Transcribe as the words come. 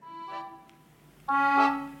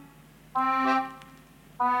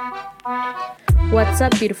What's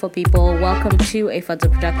up, beautiful people? Welcome to a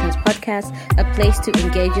Fadzo Productions podcast, a place to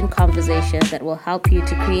engage in conversations that will help you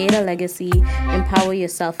to create a legacy, empower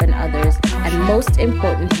yourself and others, and most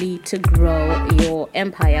importantly, to grow your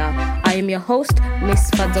empire. I am your host,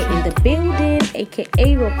 Miss Fadzo in the building, aka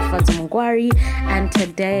Fadzo Mungwari, and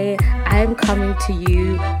today I'm coming to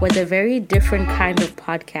you with a very different kind of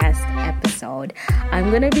podcast episode. I'm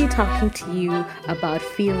going to be talking to you about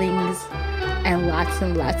feelings and lots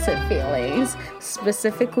of feelings,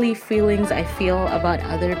 specifically feelings I feel about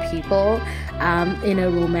other people in a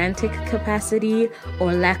romantic capacity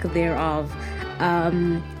or lack thereof.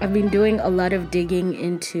 I've been doing a lot of digging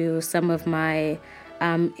into some of my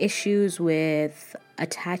issues with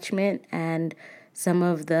attachment and some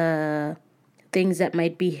of the things that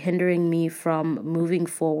might be hindering me from moving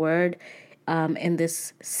forward in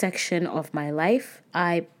this section of my life.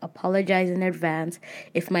 I apologize in advance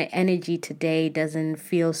if my energy today doesn't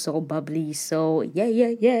feel so bubbly. So yeah.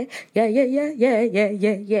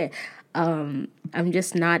 I'm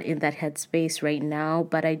just not in that headspace right now,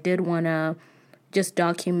 but I did want to just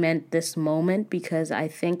document this moment because I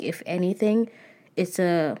think if anything, it's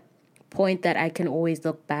a point that I can always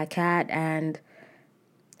look back at and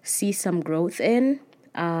see some growth in.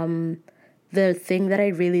 The thing that I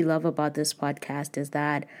really love about this podcast is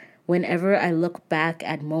that whenever I look back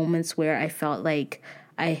at moments where I felt like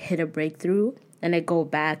I hit a breakthrough and I go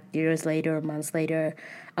back years later or months later,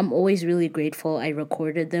 I'm always really grateful I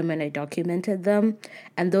recorded them and I documented them.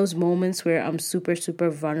 And those moments where I'm super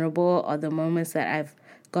vulnerable are the moments that I've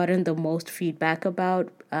gotten the most feedback about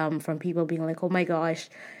from people being like, oh my gosh,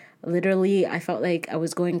 literally, I felt like I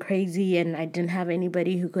was going crazy and I didn't have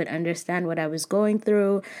anybody who could understand what I was going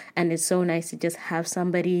through. And it's so nice to just have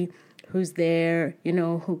somebody who's there,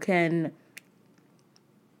 who can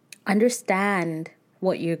understand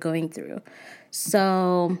what you're going through.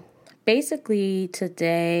 So basically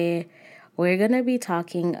today we're going to be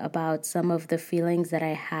talking about some of the feelings that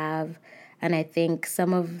I have, and I think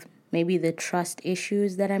some of maybe the trust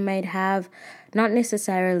issues that I might have, not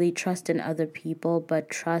necessarily trust in other people, but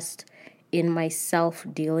trust in myself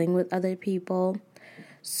dealing with other people.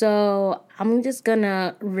 So I'm just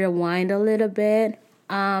gonna rewind a little bit.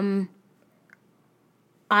 I've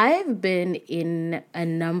been in a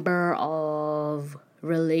number of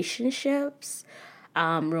relationships,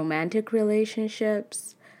 romantic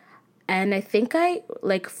relationships. And I think I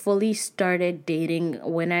fully started dating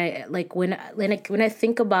when I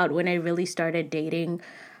think about when I really started dating.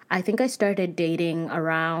 I think I started dating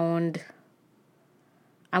around,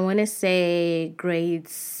 I want to say grade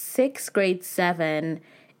 6, grade 7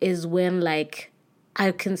 is when I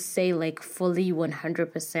can say fully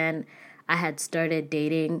 100% I had started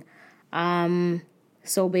dating.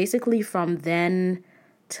 So basically from then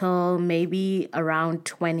till maybe around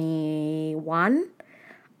 21.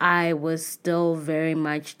 I was still very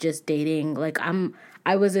much just dating.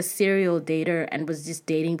 I was a serial dater and was just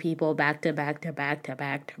dating people back to back.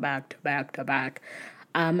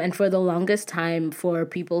 And for the longest time, for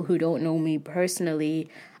people who don't know me personally,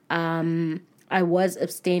 I was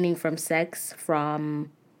abstaining from sex for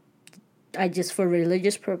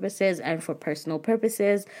religious purposes and for personal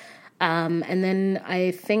purposes. And then I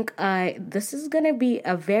think this is going to be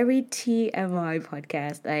a very TMI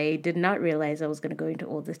podcast. I did not realize I was going to go into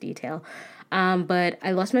all this detail. But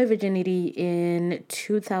I lost my virginity in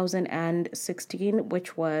 2016,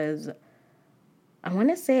 which was, I want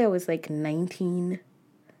to say I was 19,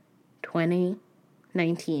 20,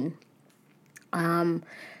 19.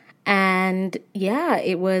 And yeah,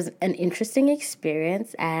 it was an interesting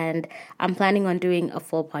experience, and I'm planning on doing a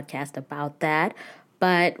full podcast about that.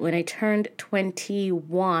 But when I turned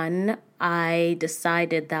 21, I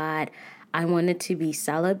decided that I wanted to be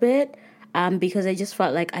celibate because I just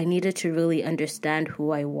felt like I needed to really understand who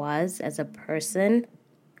I was as a person,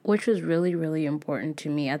 which was really important to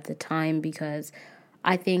me at the time because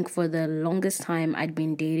I think for the longest time I'd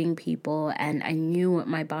been dating people and I knew what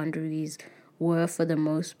my boundaries were for the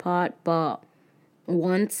most part. But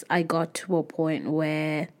once I got to a point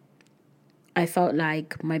where I felt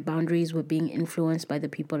like my boundaries were being influenced by the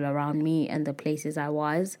people around me and the places I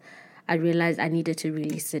was, I realized I needed to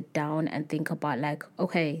really sit down and think about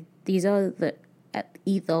okay, these are the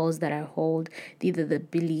ethos that I hold, these are the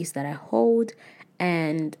beliefs that I hold,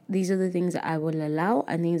 and these are the things that I will allow,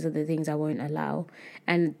 and these are the things I won't allow.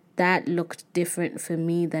 And that looked different for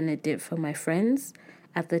me than it did for my friends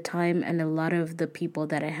at the time and a lot of the people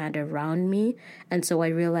that I had around me. And so I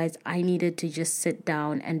realized I needed to just sit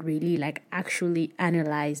down and really actually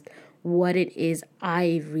analyze what it is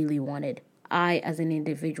I really wanted. I as an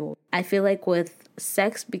individual. I feel like with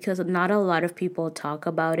sex, because not a lot of people talk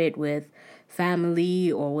about it with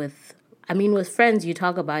family or with friends, you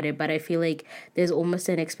talk about it, but I feel like there's almost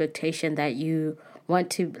an expectation that you want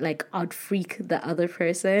to like out freak the other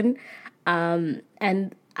person.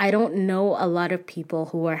 And I don't know a lot of people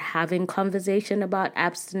who are having conversation about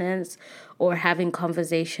abstinence or having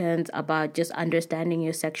conversations about just understanding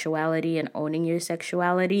your sexuality and owning your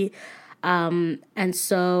sexuality. And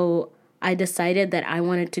so I decided that I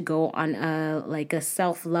wanted to go on a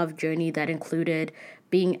self-love journey that included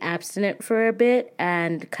being abstinent for a bit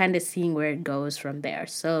and kind of seeing where it goes from there.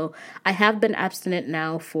 So I have been abstinent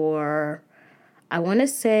now for, I want to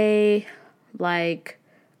say, like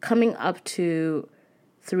coming up to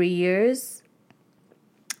 3 years,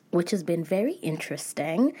 which has been very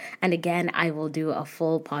interesting. And again, I will do a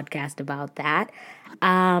full podcast about that.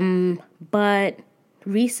 But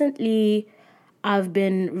recently, I've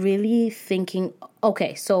been really thinking,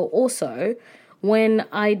 okay, so also when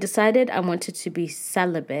I decided I wanted to be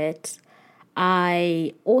celibate,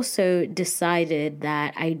 I also decided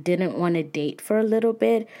that I didn't want to date for a little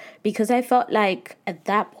bit because I felt like at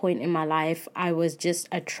that point in my life, I was just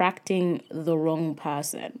attracting the wrong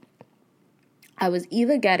person. I was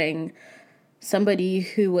either getting somebody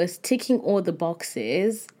who was ticking all the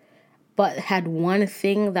boxes, but had one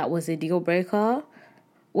thing that was a deal breaker,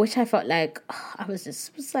 which I felt like I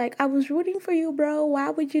was rooting for you, bro. Why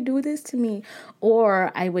would you do this to me? Or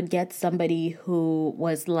I would get somebody who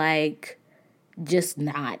was like, just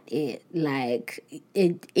not it. Like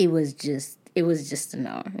it was just a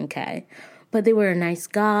no, okay? But they were a nice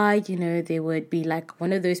guy, they would be like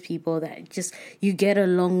one of those people that just you get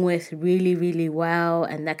along with really, really well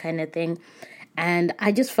and that kind of thing. And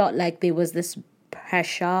I just felt like there was this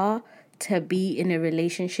pressure to be in a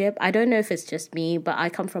relationship. I don't know if it's just me, but I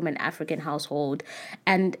come from an African household,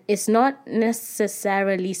 and it's not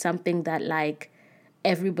necessarily something that like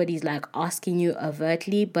everybody's like asking you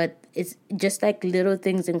overtly, but it's just like little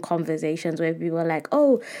things in conversations where people are like,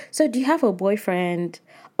 oh, so do you have a boyfriend?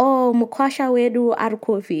 Oh, mukwasha wedu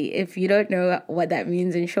arukofi. If you don't know what that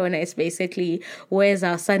means in Shona, it's basically, where's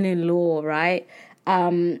our son-in-law, right?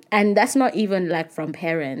 And that's not even like from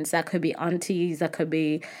parents. That could be aunties, that could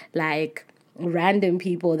be like random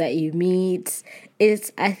people that you meet.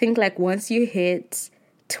 I think like once you hit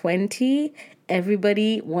 20,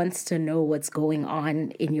 everybody wants to know what's going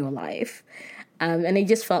on in your life. And I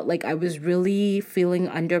just felt like I was really feeling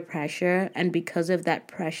under pressure. And because of that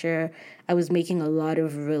pressure, I was making a lot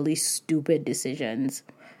of really stupid decisions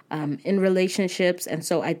in relationships. And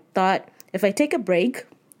so I thought if I take a break,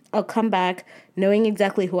 I'll come back knowing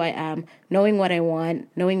exactly who I am, knowing what I want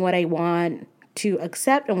to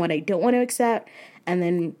accept and what I don't want to accept, and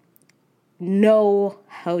then know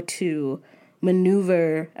how to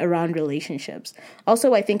maneuver around relationships.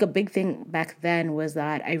 Also, I think a big thing back then was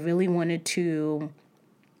that I really wanted to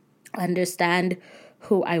understand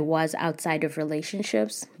who I was outside of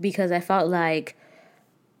relationships, because I felt like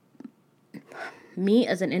me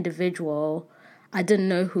as an individual, I didn't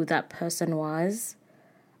know who that person was.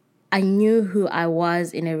 I knew who I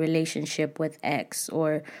was in a relationship with X,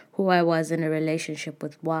 or who I was in a relationship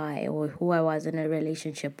with Y, or who I was in a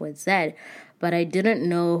relationship with Z, but I didn't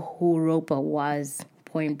know who Ropa was,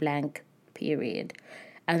 point blank, period.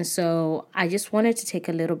 And so I just wanted to take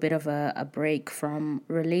a little bit of a break from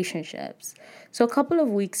relationships. So a couple of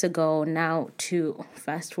weeks ago, now to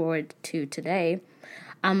fast forward to today,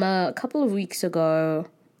 a couple of weeks ago,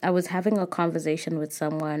 I was having a conversation with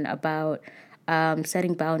someone about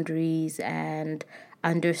setting boundaries and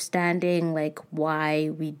understanding like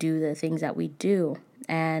why we do the things that we do.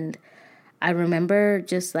 And I remember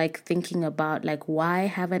just like thinking about like, why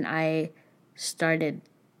haven't I started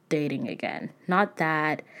dating again? Not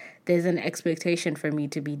that there's an expectation for me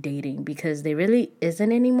to be dating, because there really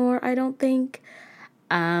isn't anymore, I don't think.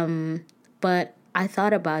 But I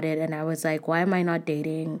thought about it and I was like, why am I not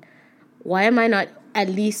dating? Why am I not at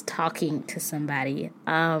least talking to somebody?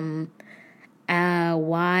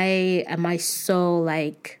 Why am I so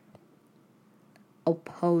like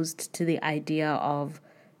opposed to the idea of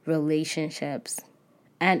relationships?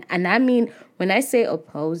 And I mean, when I say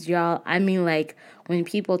opposed, y'all, I mean like when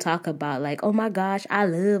people talk about like, oh my gosh, I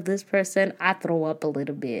love this person, I throw up a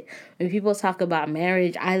little bit. When people talk about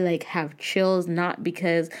marriage, I like have chills, not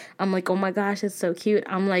because I'm like, oh my gosh, it's so cute.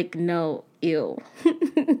 I'm like, no, ew.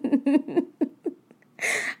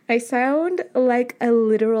 I sound like a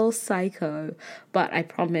literal psycho, but I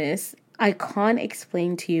promise I can't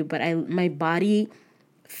explain to you, but my body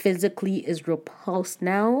physically is repulsed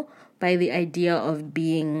now by the idea of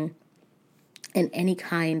being in any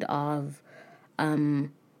kind of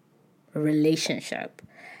relationship.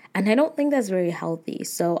 And I don't think that's very healthy.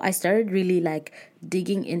 So I started really like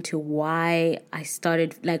digging into why I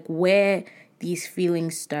started, like where these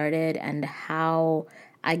feelings started and how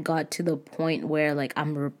I got to the point where like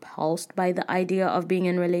I'm repulsed by the idea of being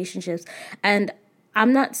in relationships. And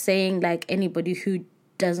I'm not saying like anybody who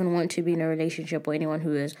doesn't want to be in a relationship or anyone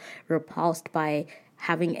who is repulsed by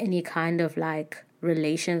having any kind of like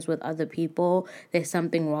relations with other people, there's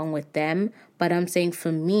something wrong with them. But I'm saying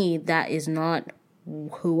for me, that is not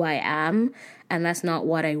who I am, and that's not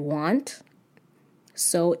what I want.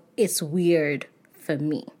 So it's weird for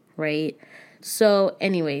me, right? So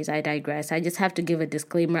anyways, I digress. I just have to give a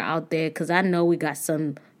disclaimer out there because I know we got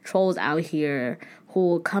some trolls out here who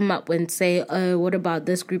will come up and say, oh, what about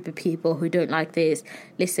this group of people who don't like this?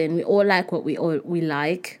 Listen, we all like what we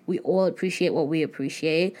like. We all appreciate what we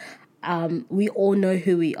appreciate. We all know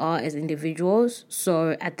who we are as individuals.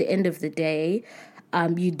 So at the end of the day,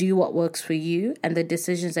 you do what works for you, and the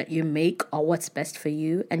decisions that you make are what's best for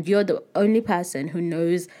you. And you're the only person who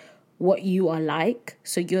knows what you are like.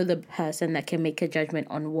 So you're the person that can make a judgment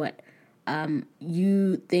on what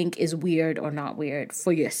you think is weird or not weird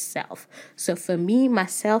for yourself. So for me,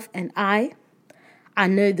 myself, and I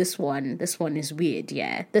know this one is weird.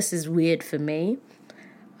 Yeah, this is weird for me.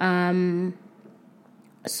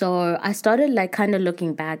 So I started like kind of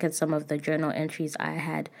looking back at some of the journal entries I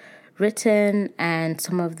had written and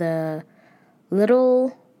some of the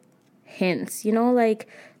little hints, like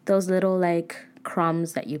those little like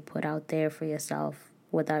crumbs that you put out there for yourself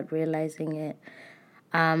without realizing it.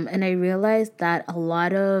 And I realized that a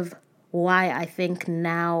lot of why I think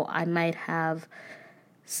now I might have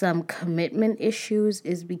some commitment issues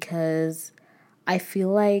is because I feel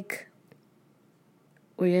like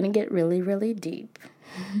we're going to get really, really deep.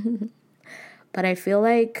 But I feel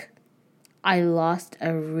like I lost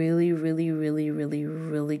a really, really, really, really,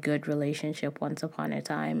 really good relationship once upon a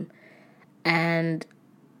time. And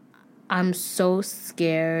I'm so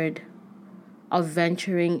scared of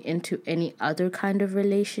venturing into any other kind of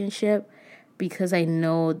relationship because I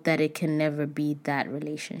know that it can never be that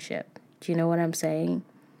relationship. Do you know what I'm saying?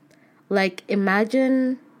 Like,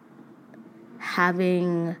 imagine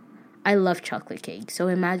I love chocolate cake. So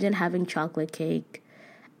imagine having chocolate cake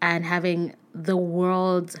and having the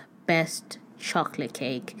world's best chocolate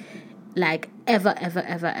cake, like ever, ever,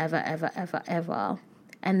 ever, ever, ever, ever, ever.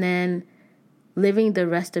 And then living the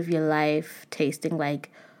rest of your life tasting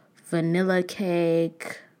like vanilla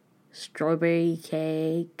cake, strawberry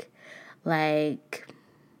cake, like,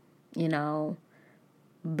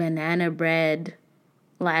 banana bread,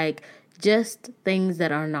 like just things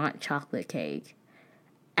that are not chocolate cake.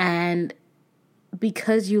 And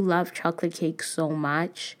because you love chocolate cake so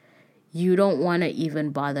much, you don't want to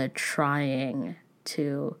even bother trying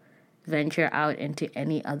to venture out into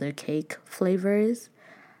any other cake flavors.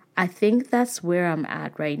 I think that's where I'm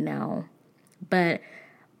at right now. But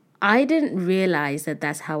I didn't realize that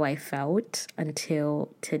that's how I felt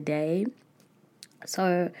until today.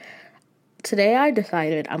 So today I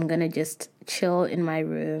decided I'm going to just chill in my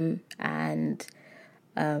room and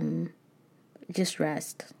just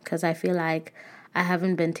rest, because I feel like I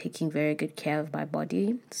haven't been taking very good care of my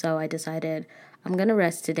body. So I decided I'm going to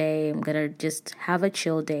rest today. I'm going to just have a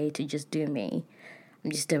chill day to just do me.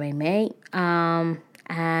 I'm just doing me.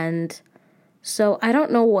 And so I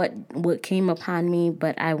don't know what came upon me,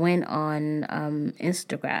 but I went on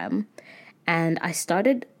Instagram and I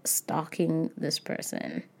started stalking this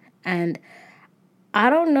person. And I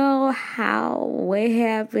don't know what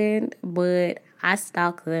happened, but I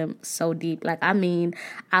stalked them so deep. Like, I mean,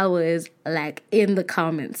 I was like in the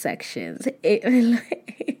comment sections.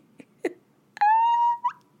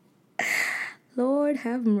 Lord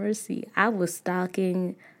have mercy. I was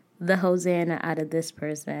stalking the Hosanna out of this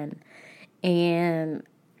person. And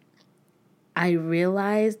I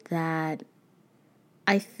realized that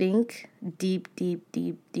I think deep, deep,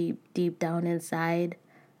 deep, deep, deep down inside,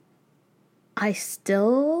 I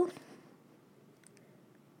still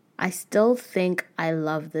think I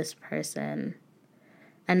love this person,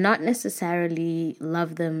 and not necessarily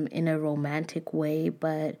love them in a romantic way,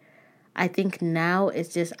 but I think now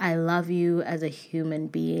it's just I love you as a human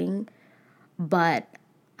being. But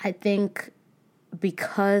I think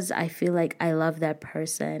because I feel like I love that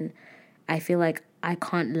person, I feel like I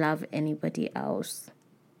can't love anybody else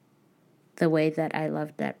the way that I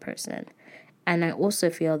loved that person. And I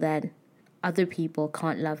also feel that other people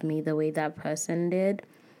can't love me the way that person did.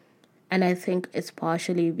 And I think it's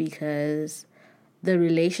partially because the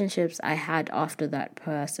relationships I had after that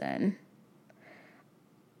person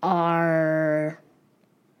are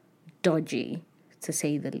dodgy, to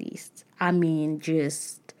say the least. I mean,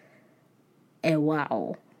 just a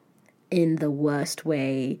wow in the worst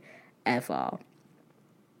way ever.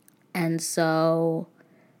 And so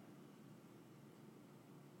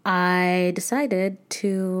I decided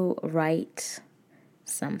to write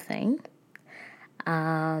something.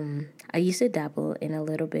 I used to dabble in a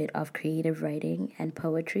little bit of creative writing and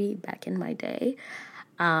poetry back in my day.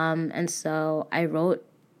 And so I wrote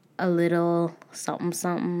a little something,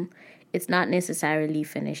 something. It's not necessarily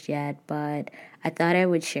finished yet, but I thought I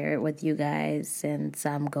would share it with you guys since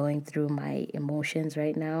I'm going through my emotions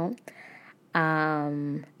right now.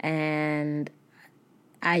 And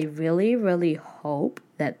I really, really hope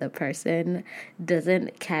that the person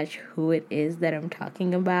doesn't catch who it is that I'm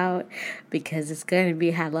talking about, because it's going to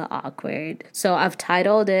be hella awkward. So I've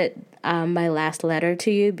titled it My Last Letter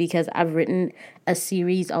to You, because I've written a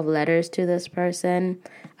series of letters to this person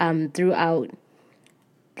throughout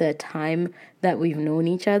the time that we've known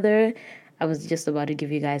each other. I was just about to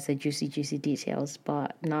give you guys the juicy, juicy details,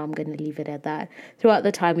 but now I'm going to leave it at that. Throughout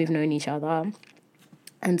the time we've known each other.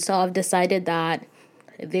 And so I've decided that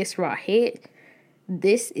this right here,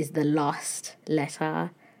 this is the last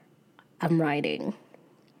letter I'm writing.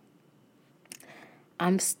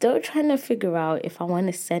 I'm still trying to figure out if I want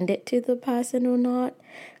to send it to the person or not,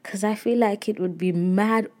 because I feel like it would be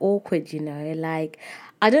mad awkward, like,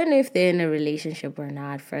 I don't know if they're in a relationship or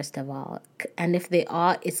not, first of all. And if they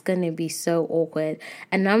are, it's going to be so awkward.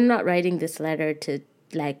 And I'm not writing this letter to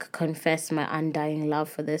like confess my undying love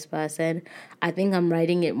for this person. I think I'm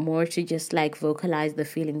writing it more to just like vocalize the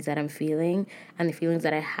feelings that I'm feeling and the feelings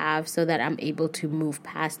that I have, so that I'm able to move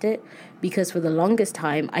past it. Because for the longest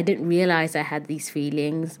time, I didn't realize I had these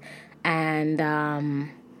feelings. And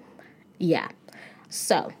yeah.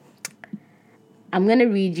 So I'm going to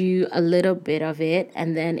read you a little bit of it.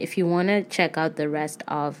 And then if you want to check out the rest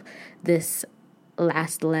of this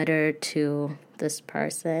last letter to this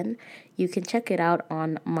person, you can check it out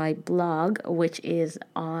on my blog, which is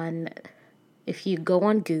on, if you go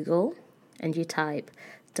on Google and you type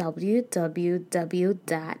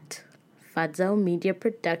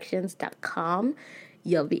www.fadzomediaproductions.com,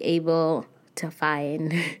 you'll be able to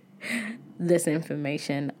find this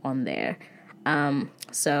information on there.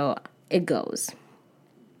 So it goes.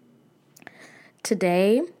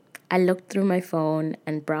 Today, I looked through my phone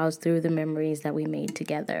and browsed through the memories that we made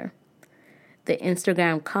together. The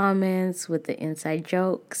Instagram comments with the inside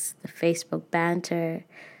jokes, the Facebook banter,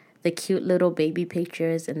 the cute little baby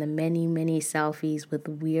pictures, and the many, many selfies with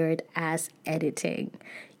weird-ass editing.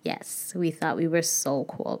 Yes, we thought we were so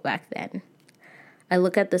cool back then. I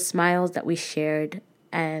look at the smiles that we shared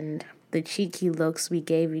and the cheeky looks we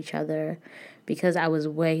gave each other, because I was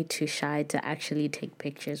way too shy to actually take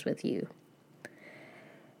pictures with you.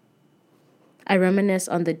 I reminisce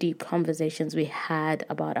on the deep conversations we had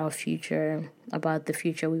about our future, about the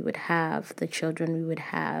future we would have, the children we would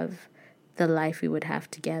have, the life we would have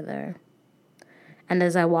together. And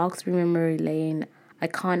as I walk through memory lane, I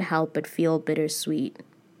can't help but feel bittersweet.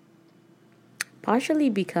 Partially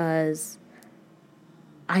because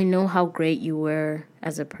I know how great you were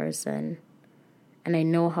as a person, and I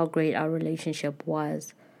know how great our relationship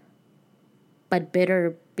was, but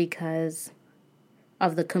bitter because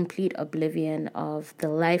of the complete oblivion of the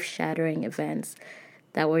life-shattering events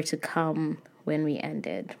that were to come when we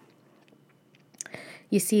ended.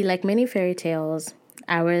 You see, like many fairy tales,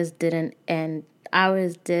 ours did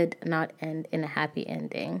not end in a happy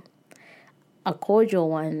ending. A cordial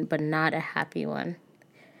one, but not a happy one.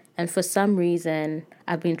 And for some reason,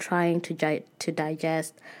 I've been trying to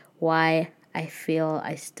digest why I feel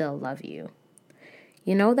I still love you.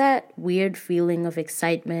 You know that weird feeling of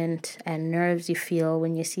excitement and nerves you feel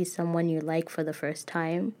when you see someone you like for the first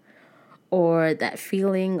time? Or that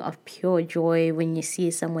feeling of pure joy when you see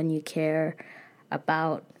someone you care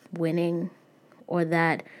about winning? Or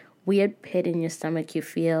that weird pit in your stomach you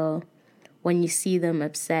feel when you see them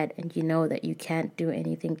upset and you know that you can't do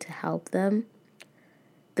anything to help them?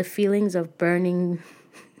 The feelings of burning,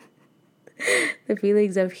 the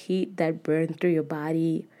feelings of heat that burn through your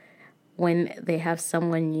body when they have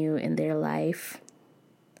someone new in their life,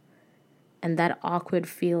 and that awkward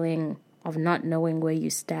feeling of not knowing where you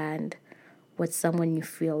stand with someone you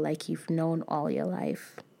feel like you've known all your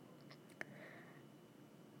life.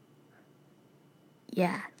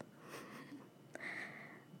 Yeah.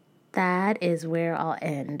 That is where I'll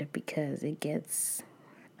end, because it gets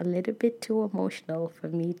a little bit too emotional for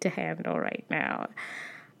me to handle right now.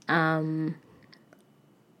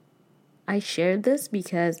 I shared this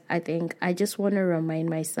because I think I just want to remind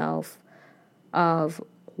myself of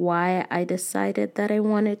why I decided that I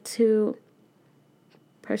wanted to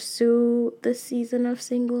pursue the season of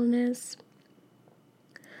singleness.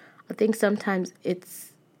 I think sometimes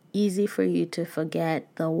it's easy for you to forget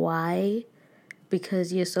the why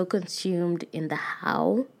because you're so consumed in the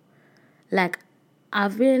how. Like,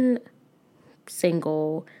 I've been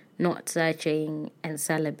single, not searching, and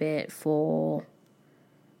celibate for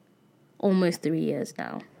almost 3 years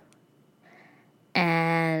now.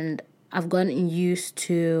 And I've gotten used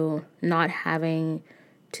to not having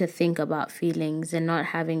to think about feelings and not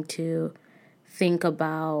having to think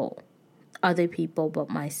about other people but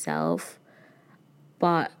myself.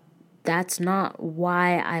 But that's not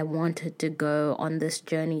why I wanted to go on this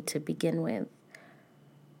journey to begin with.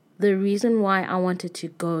 The reason why I wanted to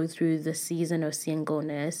go through the season of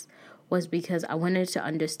singleness was because I wanted to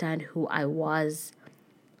understand who I was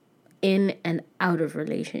in and out of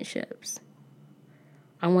relationships.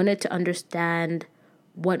 I wanted to understand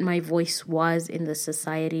what my voice was in the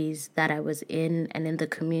societies that I was in and in the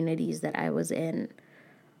communities that I was in.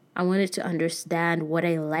 I wanted to understand what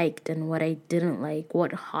I liked and what I didn't like,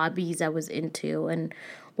 what hobbies I was into, and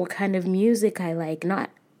what kind of music I like. Not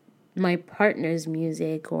my partner's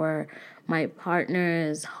music or my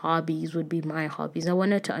partner's hobbies would be my hobbies. I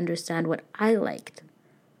wanted to understand what I liked.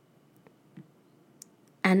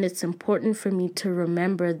 And it's important for me to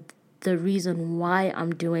remember the reason why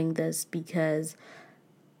I'm doing this, because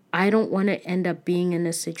I don't want to end up being in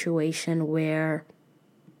a situation where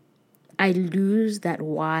I lose that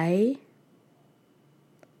why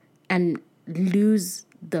and lose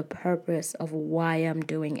the purpose of why I'm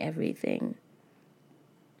doing everything,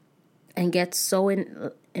 and get so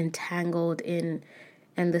entangled in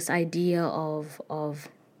this idea of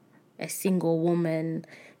a single woman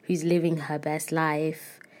who's living her best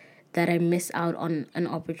life that I miss out on an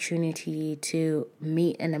opportunity to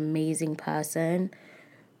meet an amazing person.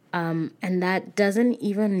 And that doesn't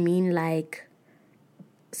even mean like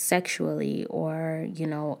sexually or,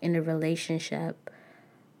 in a relationship.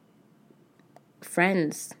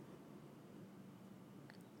 Friends.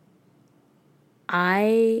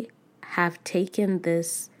 I have taken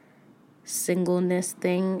this singleness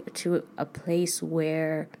thing to a place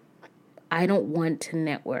where I don't want to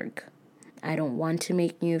network. I don't want to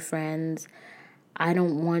make new friends. I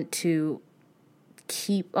don't want to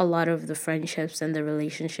keep a lot of the friendships and the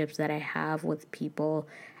relationships that I have with people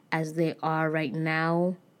as they are right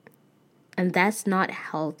now. And that's not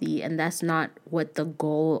healthy, and that's not what the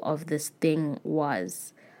goal of this thing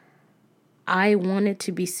was. I wanted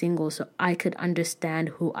to be single so I could understand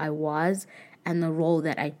who I was and the role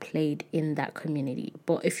that I played in that community.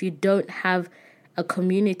 But if you don't have a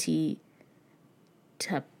community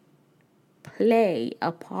to play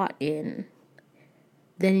a part in,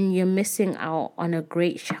 then you're missing out on a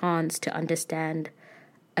great chance to understand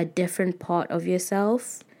a different part of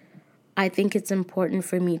yourself. I think it's important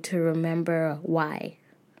for me to remember why.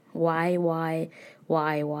 Why? Why?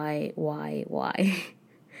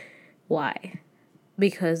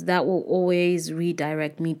 Because that will always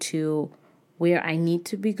redirect me to where I need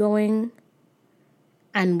to be going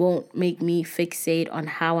and won't make me fixate on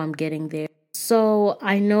how I'm getting there. So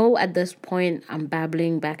I know at this point I'm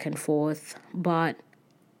babbling back and forth, but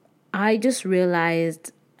I just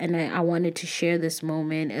realized, and I wanted to share this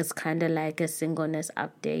moment. It's kind of like a singleness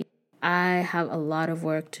update. I have a lot of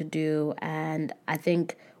work to do, and I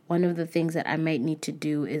think one of the things that I might need to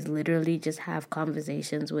do is literally just have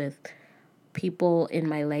conversations with people in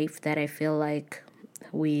my life that I feel like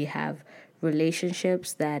we have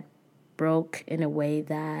relationships that broke in a way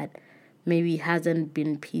that maybe hasn't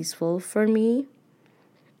been peaceful for me.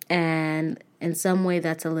 And in some way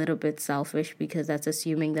that's a little bit selfish because that's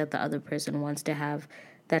assuming that the other person wants to have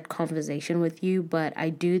that conversation with you. But I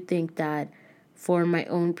do think that for my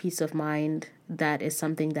own peace of mind, that is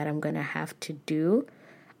something that I'm going to have to do.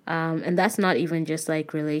 And that's not even just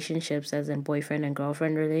like relationships as in boyfriend and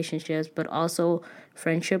girlfriend relationships, but also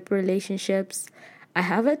friendship relationships. I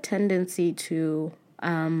have a tendency to,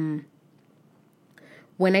 when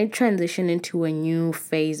I transition into a new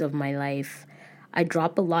phase of my life, I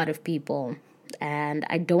drop a lot of people and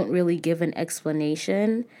I don't really give an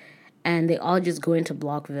explanation, and they all just go into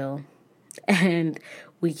Blockville and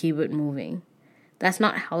we keep it moving. That's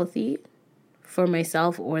not healthy for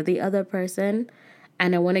myself or the other person.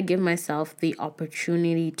 And I want to give myself the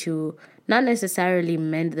opportunity to not necessarily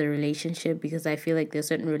mend the relationship, because I feel like there's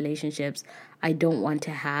certain relationships I don't want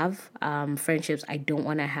to have, friendships I don't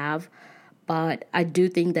want to have. But I do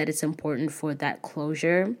think that it's important for that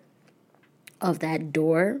closure of that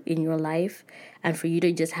door in your life, and for you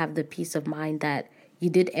to just have the peace of mind that you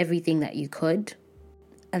did everything that you could,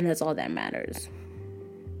 and that's all that matters.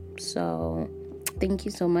 So thank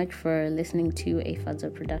you so much for listening to a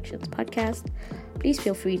Fadzo Productions podcast. Please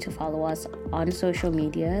feel free to follow us on social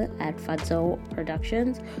media at Fadzo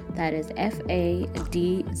Productions. That is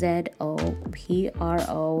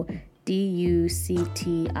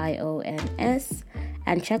FADZOPRODUCTIONS.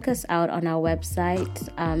 And check us out on our website.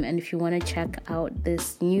 And if you want to check out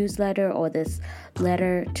this newsletter or this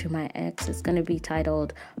letter to my ex, it's going to be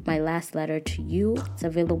titled My Last Letter to You. It's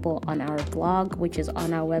available on our blog, which is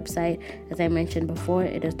on our website. As I mentioned before,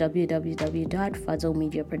 it is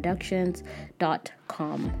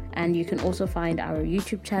www.fadzomediaproductions.com. And you can also find our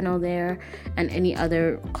YouTube channel there and any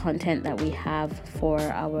other content that we have for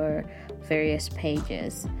our various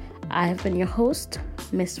pages. I have been your host,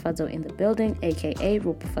 Miss Fadzo in the building, aka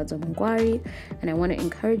Rupa Fadzo Mungwari, and I want to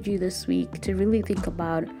encourage you this week to really think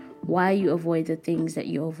about why you avoid the things that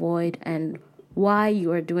you avoid and why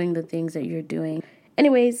you are doing the things that you're doing.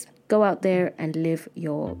 Anyways, go out there and live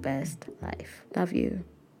your best life. Love you.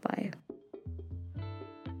 Bye.